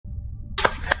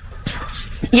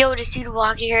Yo, this is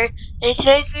Vlog here. In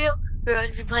today's video, we're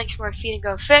going to be playing some more Feed and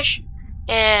Go Fish,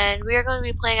 and we are going to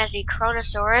be playing as a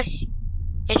Kronosaurus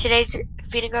in today's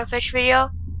Feed and Go Fish video,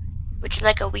 which is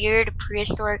like a weird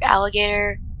prehistoric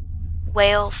alligator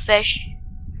whale fish,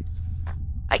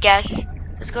 I guess.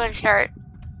 Let's go ahead and start.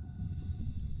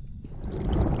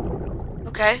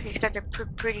 Okay, these guys are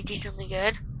pretty decently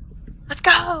good. Let's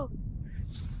go!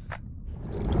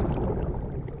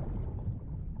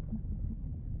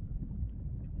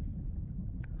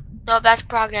 No, that's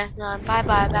progress done.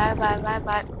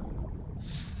 Bye.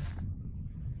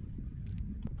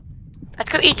 Let's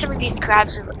go eat some of these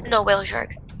crabs. No, whale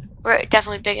shark. We're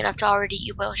definitely big enough to already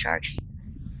eat whale sharks.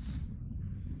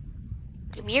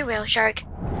 Give me your whale shark.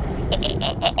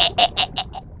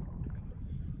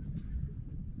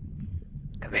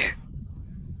 Come here.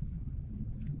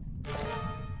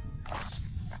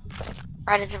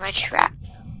 Right into my trap.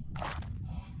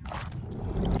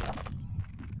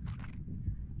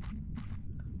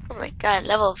 Oh my god,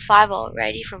 level 5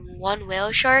 already from one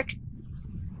whale shark?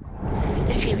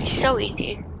 This is gonna be so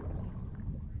easy.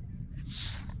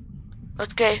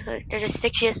 Okay, there's a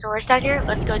Stichiosaurus down here.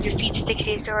 Let's go defeat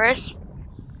Stichiosaurus.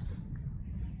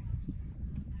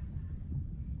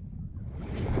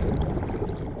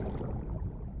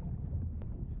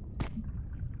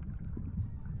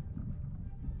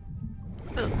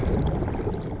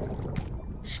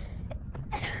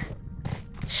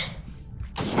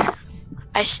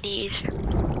 I sneezed.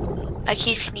 I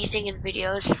keep sneezing in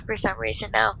videos for some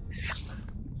reason now.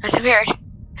 That's weird.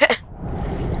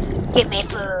 Give me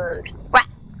food. What?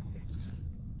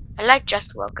 I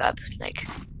just woke up,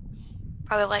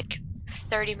 probably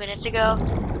 30 minutes ago.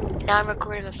 And now I'm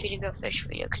recording a Feed and Go Fish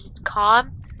video because it's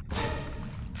calm.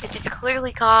 It's just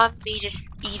clearly calm. Me just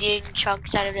eating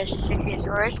chunks out of this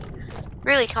Stichiosaurus.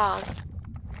 Really calm.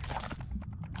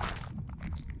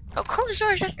 Oh,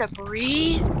 Kronosaurus has to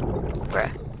breathe?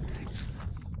 Bruh.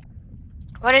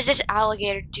 Why does this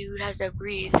alligator dude have to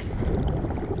breathe?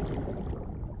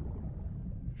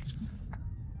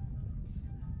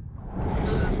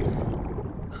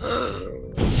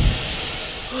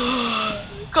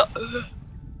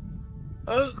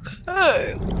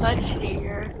 Okay, let's see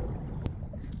here.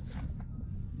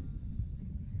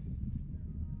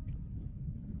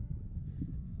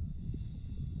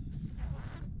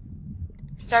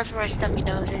 Sorry for my stuffy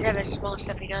nose. I have a small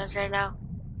stuffy nose right now.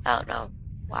 I don't know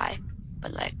why,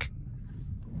 but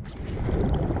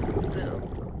boom.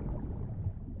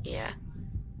 Yeah.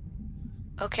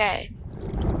 Okay.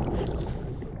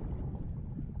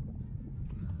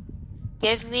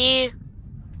 Give me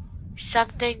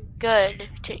something good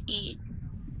to eat,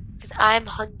 because I'm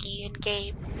hungry in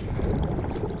game.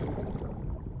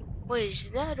 What is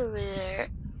that over there?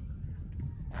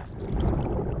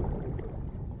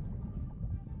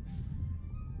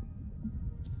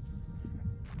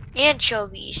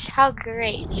 Anchovies, how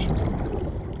great.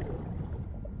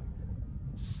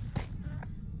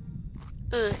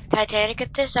 Ooh, Titanic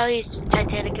at this. I'll use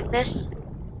Titanic at this.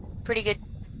 Pretty good,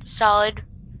 solid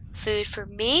food for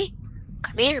me.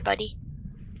 Come here, buddy.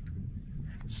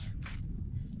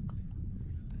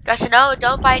 Just no,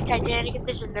 don't bite Titanic at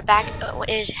this in the back in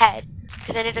his head,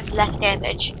 because then it does less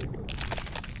damage.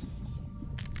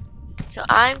 So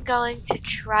I'm going to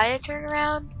try to turn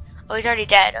around. Oh, he's already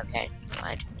dead. Okay, never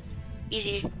mind.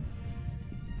 Easy.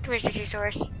 Come here,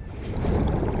 Stichiosaurus.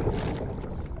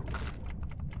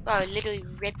 Wow, I literally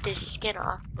ripped his skin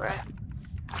off, bruh.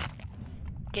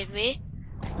 Give me.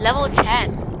 Level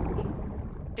 10.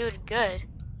 Doing good.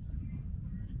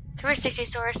 Come here,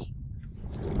 Stichiosaurus.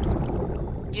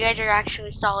 You guys are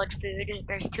actually solid food.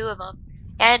 There's 2 of them.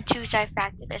 And 2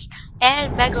 Zyphactinus.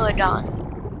 And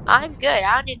Megalodon. I'm good.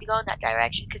 I don't need to go in that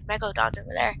direction because Megalodon's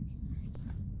over there.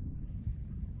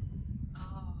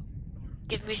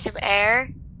 Give me some air.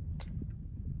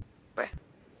 Bruh.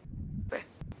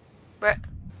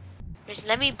 Just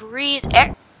let me breathe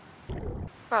air.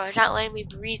 Bro, it's not letting me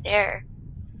breathe air.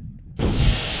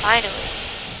 Finally.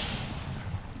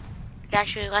 It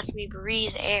actually lets me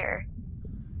breathe air.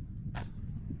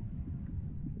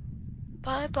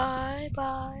 Bye.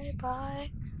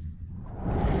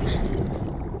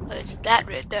 What's that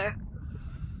right there?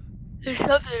 There's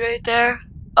something right there.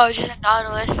 Oh, it's just a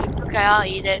nautilus. Okay, I'll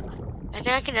eat it. I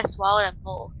think I can just swallow them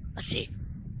whole. Let's see.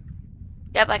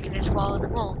 Yep, I can just swallow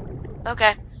them whole.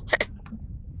 Okay.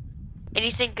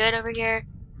 Anything good over here?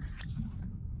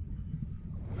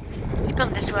 Let's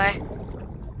come this way.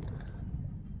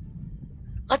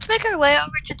 Let's make our way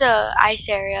over to the ice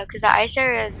area, because the ice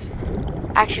area is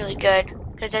actually good.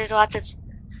 Because there's lots of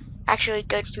actually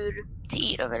good food to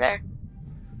eat over there.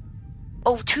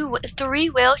 Oh, 3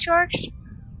 whale sharks?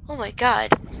 Oh my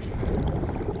god.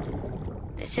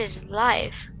 This is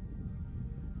live.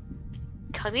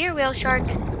 Come here, whale shark.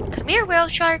 Come here, whale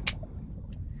shark.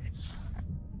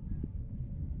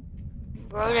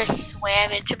 Bro just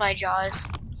swam into my jaws.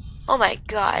 Oh my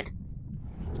god.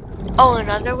 Oh,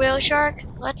 another whale shark?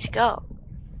 Let's go.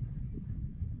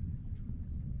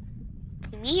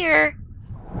 Come here.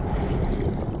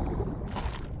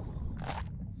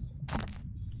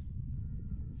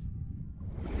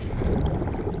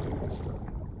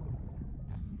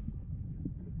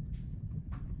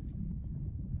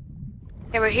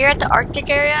 Okay, we're here at the Arctic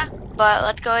area, but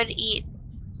let's go ahead and eat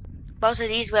most of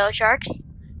these whale sharks.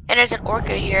 And there's an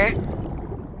orca here.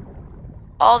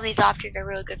 All of these options are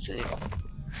really good food.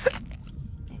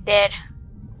 Dead.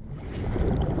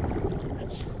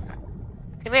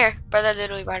 Come here. Brother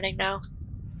literally running now.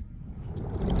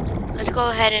 Let's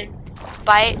go ahead and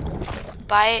bite,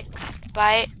 bite,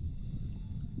 bite.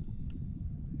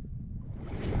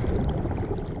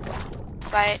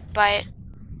 Bite, bite.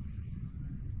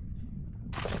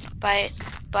 Bite,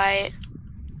 bite.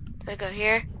 I go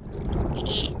here.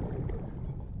 Eat.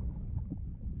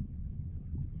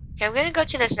 Okay, I'm gonna go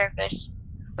to the surface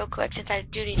real quick since I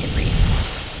do need to breathe.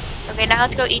 Okay, now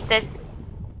let's go eat this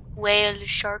whale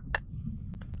shark.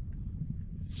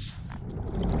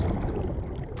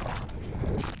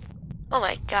 Oh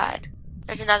my god.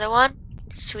 There's another one.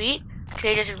 Sweet. Can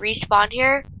they just respawn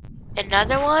here?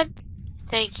 Another one?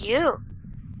 Thank you.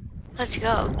 Let's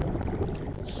go.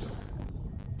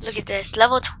 Look at this.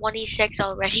 Level 26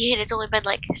 already, and it's only been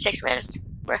like 6 minutes.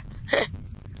 Bruh.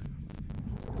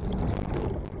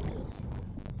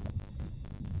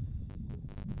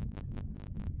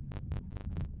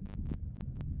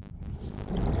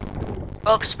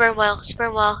 Oh, sperm whale,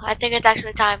 sperm whale. I think it's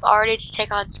actually time already to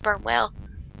take on sperm whale.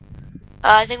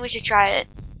 I think we should try it.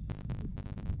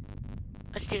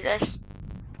 Let's do this.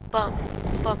 Bum,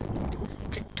 bum,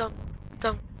 dum, dum,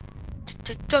 dum,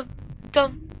 dum,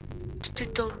 dum,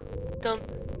 dum, dun,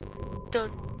 dun,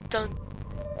 dun,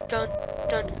 dun, dun,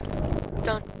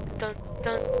 dun,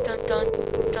 dun, dun,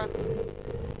 dun, dun.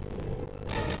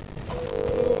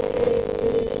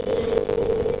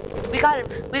 We got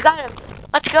him! We got him!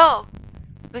 Let's go!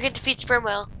 We can defeat sperm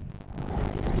whale.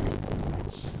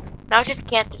 Now just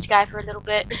camp this guy for a little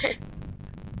bit.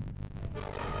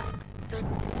 Dun,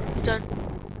 dun,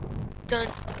 dun,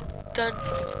 dun,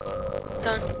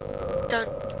 dun, dun.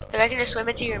 Like I can just swim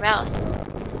into your mouth.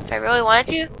 If I really wanted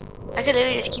to, I could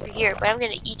literally just keep you here, but I'm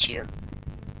gonna eat you.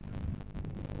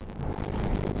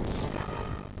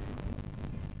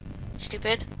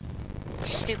 Stupid.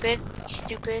 Stupid.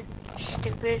 Stupid.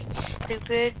 Stupid.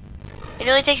 Stupid. It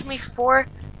only takes me four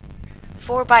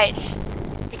bites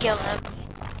to kill him.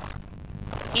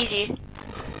 Easy.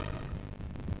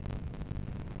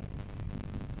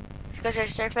 Let's go to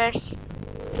the surface.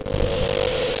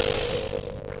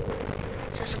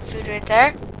 So some food right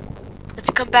there. Let's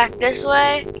come back this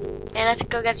way. And let's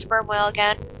go get sperm whale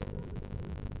again.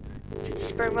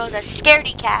 Sperm whale's a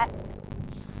scaredy cat.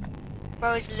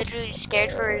 Bro is literally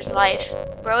scared for his life.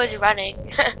 Bro is running.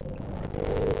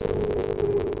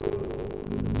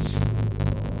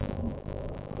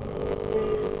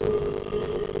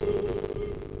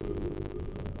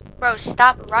 Bro,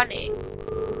 stop running.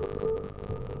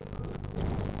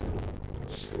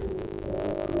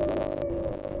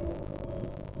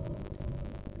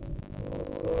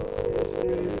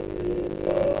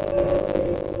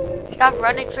 Stop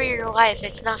running for your life.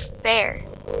 It's not fair.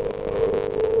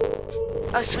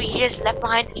 Oh, sweet. He just left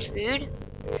behind his food?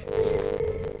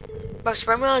 Bro,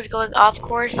 sperm whale is going off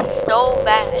course so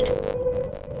bad.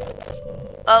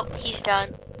 Oh, he's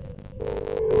done.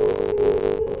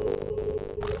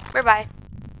 Bye-bye.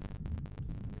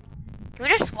 Can we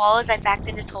just swallow as I backed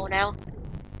in this hole now?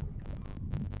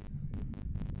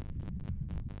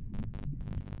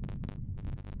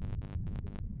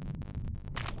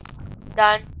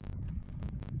 Done.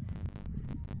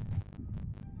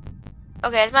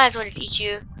 Okay, I might as well just eat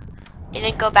you. And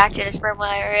then go back to the sperm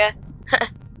whale area.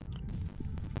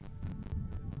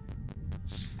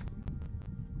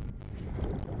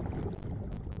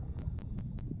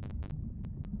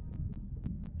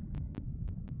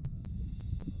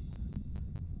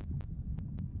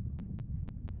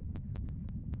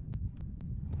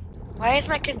 Why is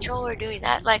my controller doing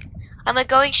that? Like, I'm like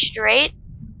going straight,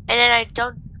 and then I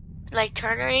don't like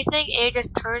turn or anything, and it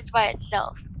just turns by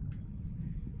itself.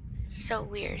 It's so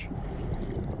weird.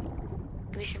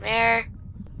 Give me some air.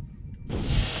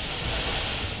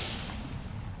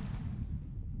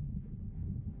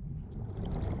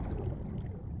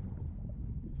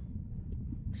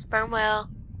 Sperm whale.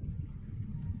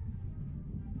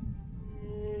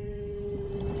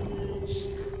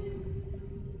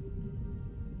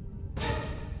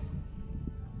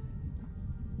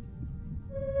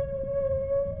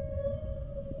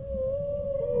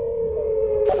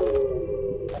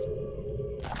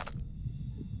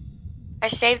 I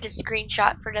saved a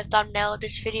screenshot for the thumbnail of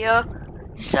this video.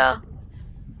 So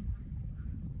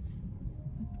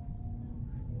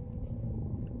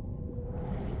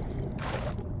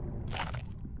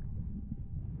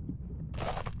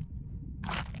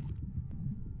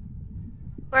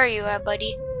where are you at,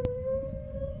 buddy?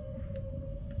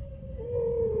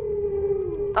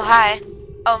 Oh, hi.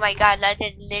 Oh my god, that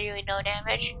did literally no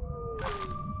damage.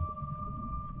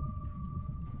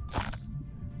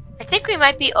 I think we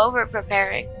might be over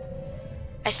preparing.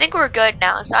 I think we're good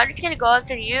now. So I'm just gonna go up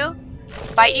to you,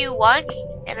 bite you once,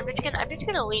 and I'm just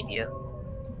gonna leave you.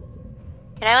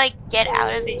 Can I like get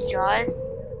out of his jaws?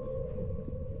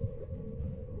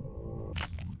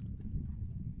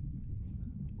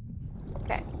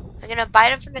 Okay. I'm gonna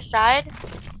bite him from the side.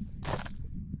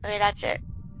 Okay, that's it.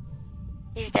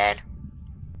 He's dead.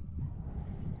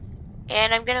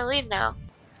 And I'm gonna leave now.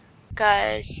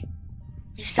 Cause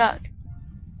you suck.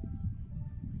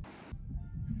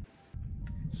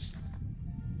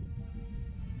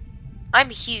 I'm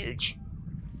huge.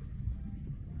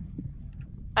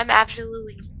 I'm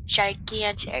absolutely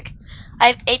gigantic. I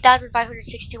have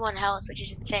 8,561 health, which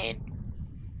is insane.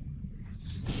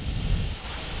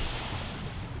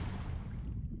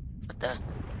 What the?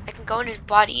 I can go in his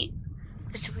body.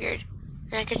 It's weird.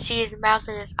 And I can see his mouth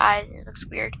and his eyes, and it looks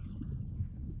weird.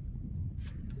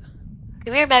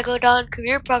 Come here, Megalodon. Come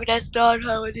here, Kronosaurus.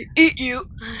 I want to eat you.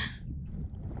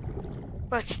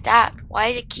 Bro, stop.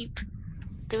 Why does it keep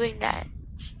doing that?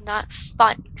 It's not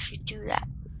fun if you do that.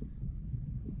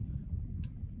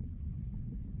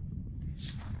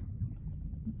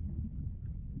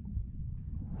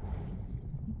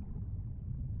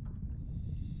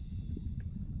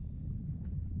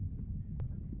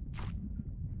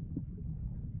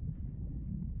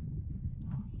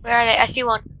 Where are they? I see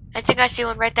one. I think I see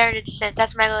one right there in the distance.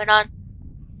 That's Megalodon.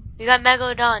 We got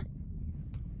Megalodon.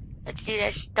 Let's do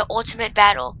this. The ultimate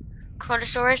battle.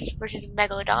 Kronosaurus versus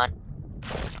Megalodon.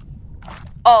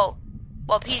 Oh.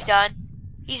 Well, he's done.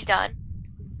 He's done.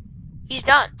 He's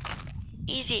done.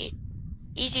 Easy.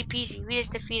 Easy peasy. We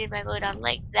just defeated Megalodon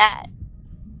like that.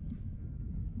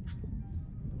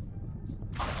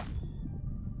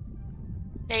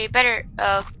 Yeah, you better...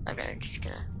 Oh, I'm not just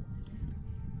gonna...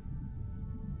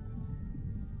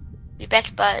 We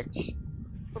best buds.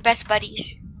 We're best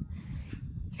buddies.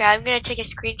 Yeah, I'm gonna take a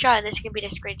screenshot, and this can be the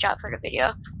screenshot for the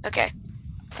video. Okay.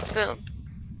 Boom.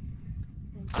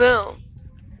 Boom.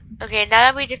 Okay, now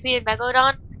that we defeated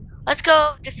Megalodon, let's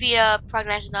go defeat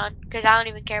Prognathodon, because I don't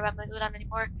even care about Megalodon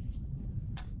anymore.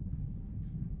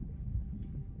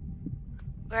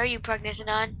 Where are you,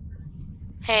 Prognathodon?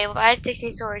 Hey, well, I have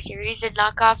 68 swords here. He's a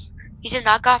knockoff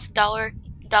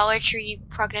Dollar Tree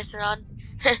Prognathodon.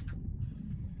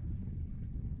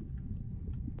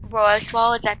 Bro, I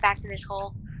swallowed that back to this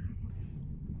hole.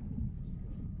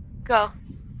 Go.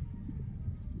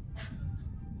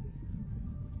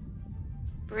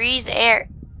 Breathe air.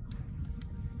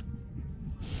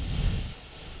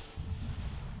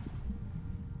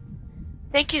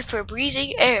 Thank you for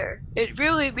breathing air. It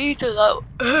really means a lot.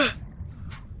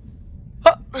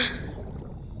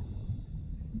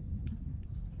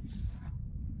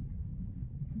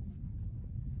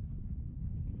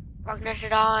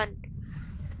 Prognathodon.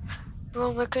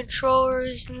 Bro, my controller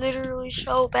is literally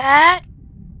so bad.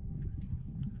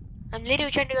 I'm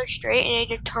literally trying to go straight and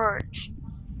it just turns.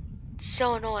 It's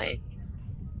so annoying.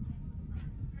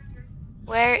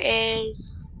 Where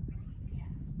is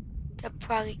the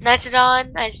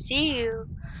Prognathodon? I see you.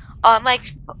 Oh, I'm like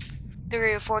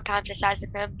 3 or 4 times the size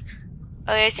of him.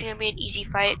 Okay, it's gonna be an easy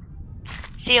fight.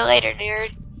 See you later,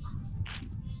 nerd.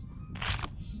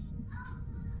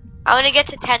 I want to get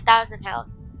to 10,000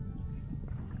 health.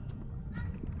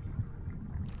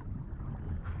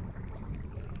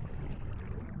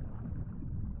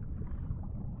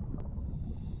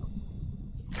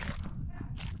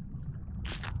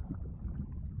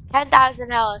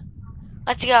 Health.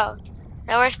 Let's go.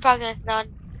 Now where's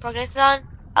Prognathodon? Prognathodon,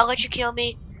 I'll let you kill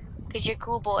me, cause you're a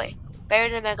cool boy. Better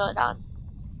than Megalodon.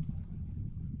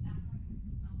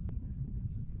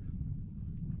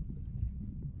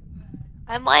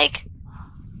 I'm like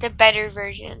the better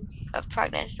version of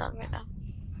Prognathodon right now.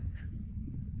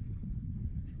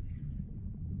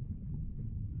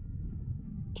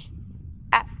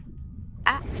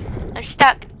 I'm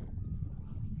stuck.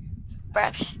 Bro,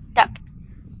 I'm stuck.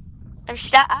 I'm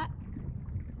stuck.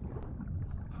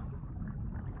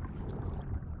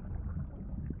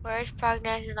 Where's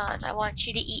Prognathodon? I want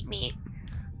you to eat me,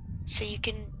 so you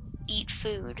can eat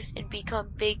food and become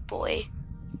big boy,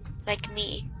 like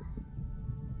me.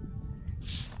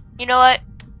 You know what?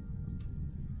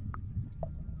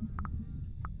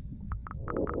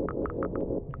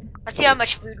 Let's see how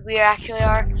much food we actually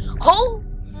are.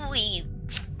 Holy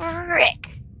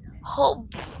frick! Oh,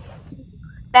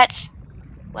 that's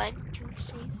 1, 2,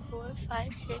 3, 4,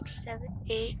 5, 6, 7,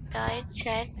 8, 9,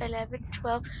 10, 11,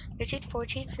 12, 13,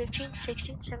 14, 15,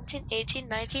 16, 17, 18,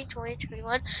 19, 20,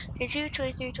 21, 22,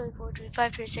 23, 24,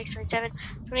 25, 26, 27,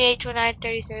 28, 29,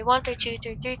 30, 31, 32,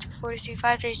 33, 34,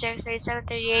 35, 36, 37,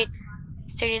 38,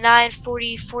 39,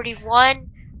 40, 41, and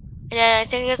then I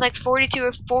think there's like 42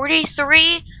 or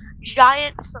 43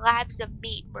 giant slabs of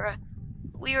meat, bruh.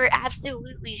 We were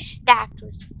absolutely stacked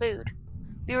with food.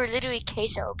 We were literally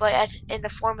queso, but as in the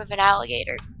form of an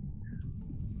alligator.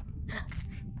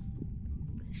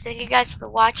 So thank you guys for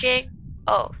watching.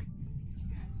 Oh,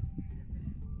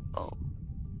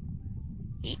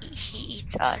 he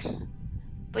eats us.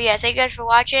 But yeah, thank you guys for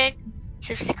watching.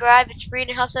 Subscribe, it's free and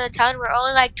it helps out a ton. We're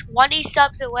only like 20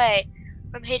 subs away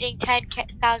from hitting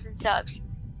 10,000 subs.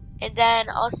 And then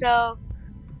also,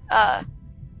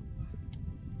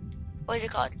 what is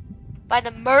it called? Buy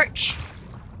the merch.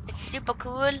 It's super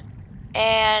cool.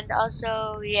 And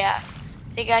also, yeah,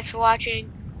 thank you guys for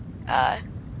watching.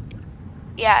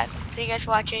 Yeah, thank you guys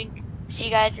for watching. See you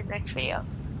guys in the next video.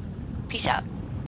 Peace out.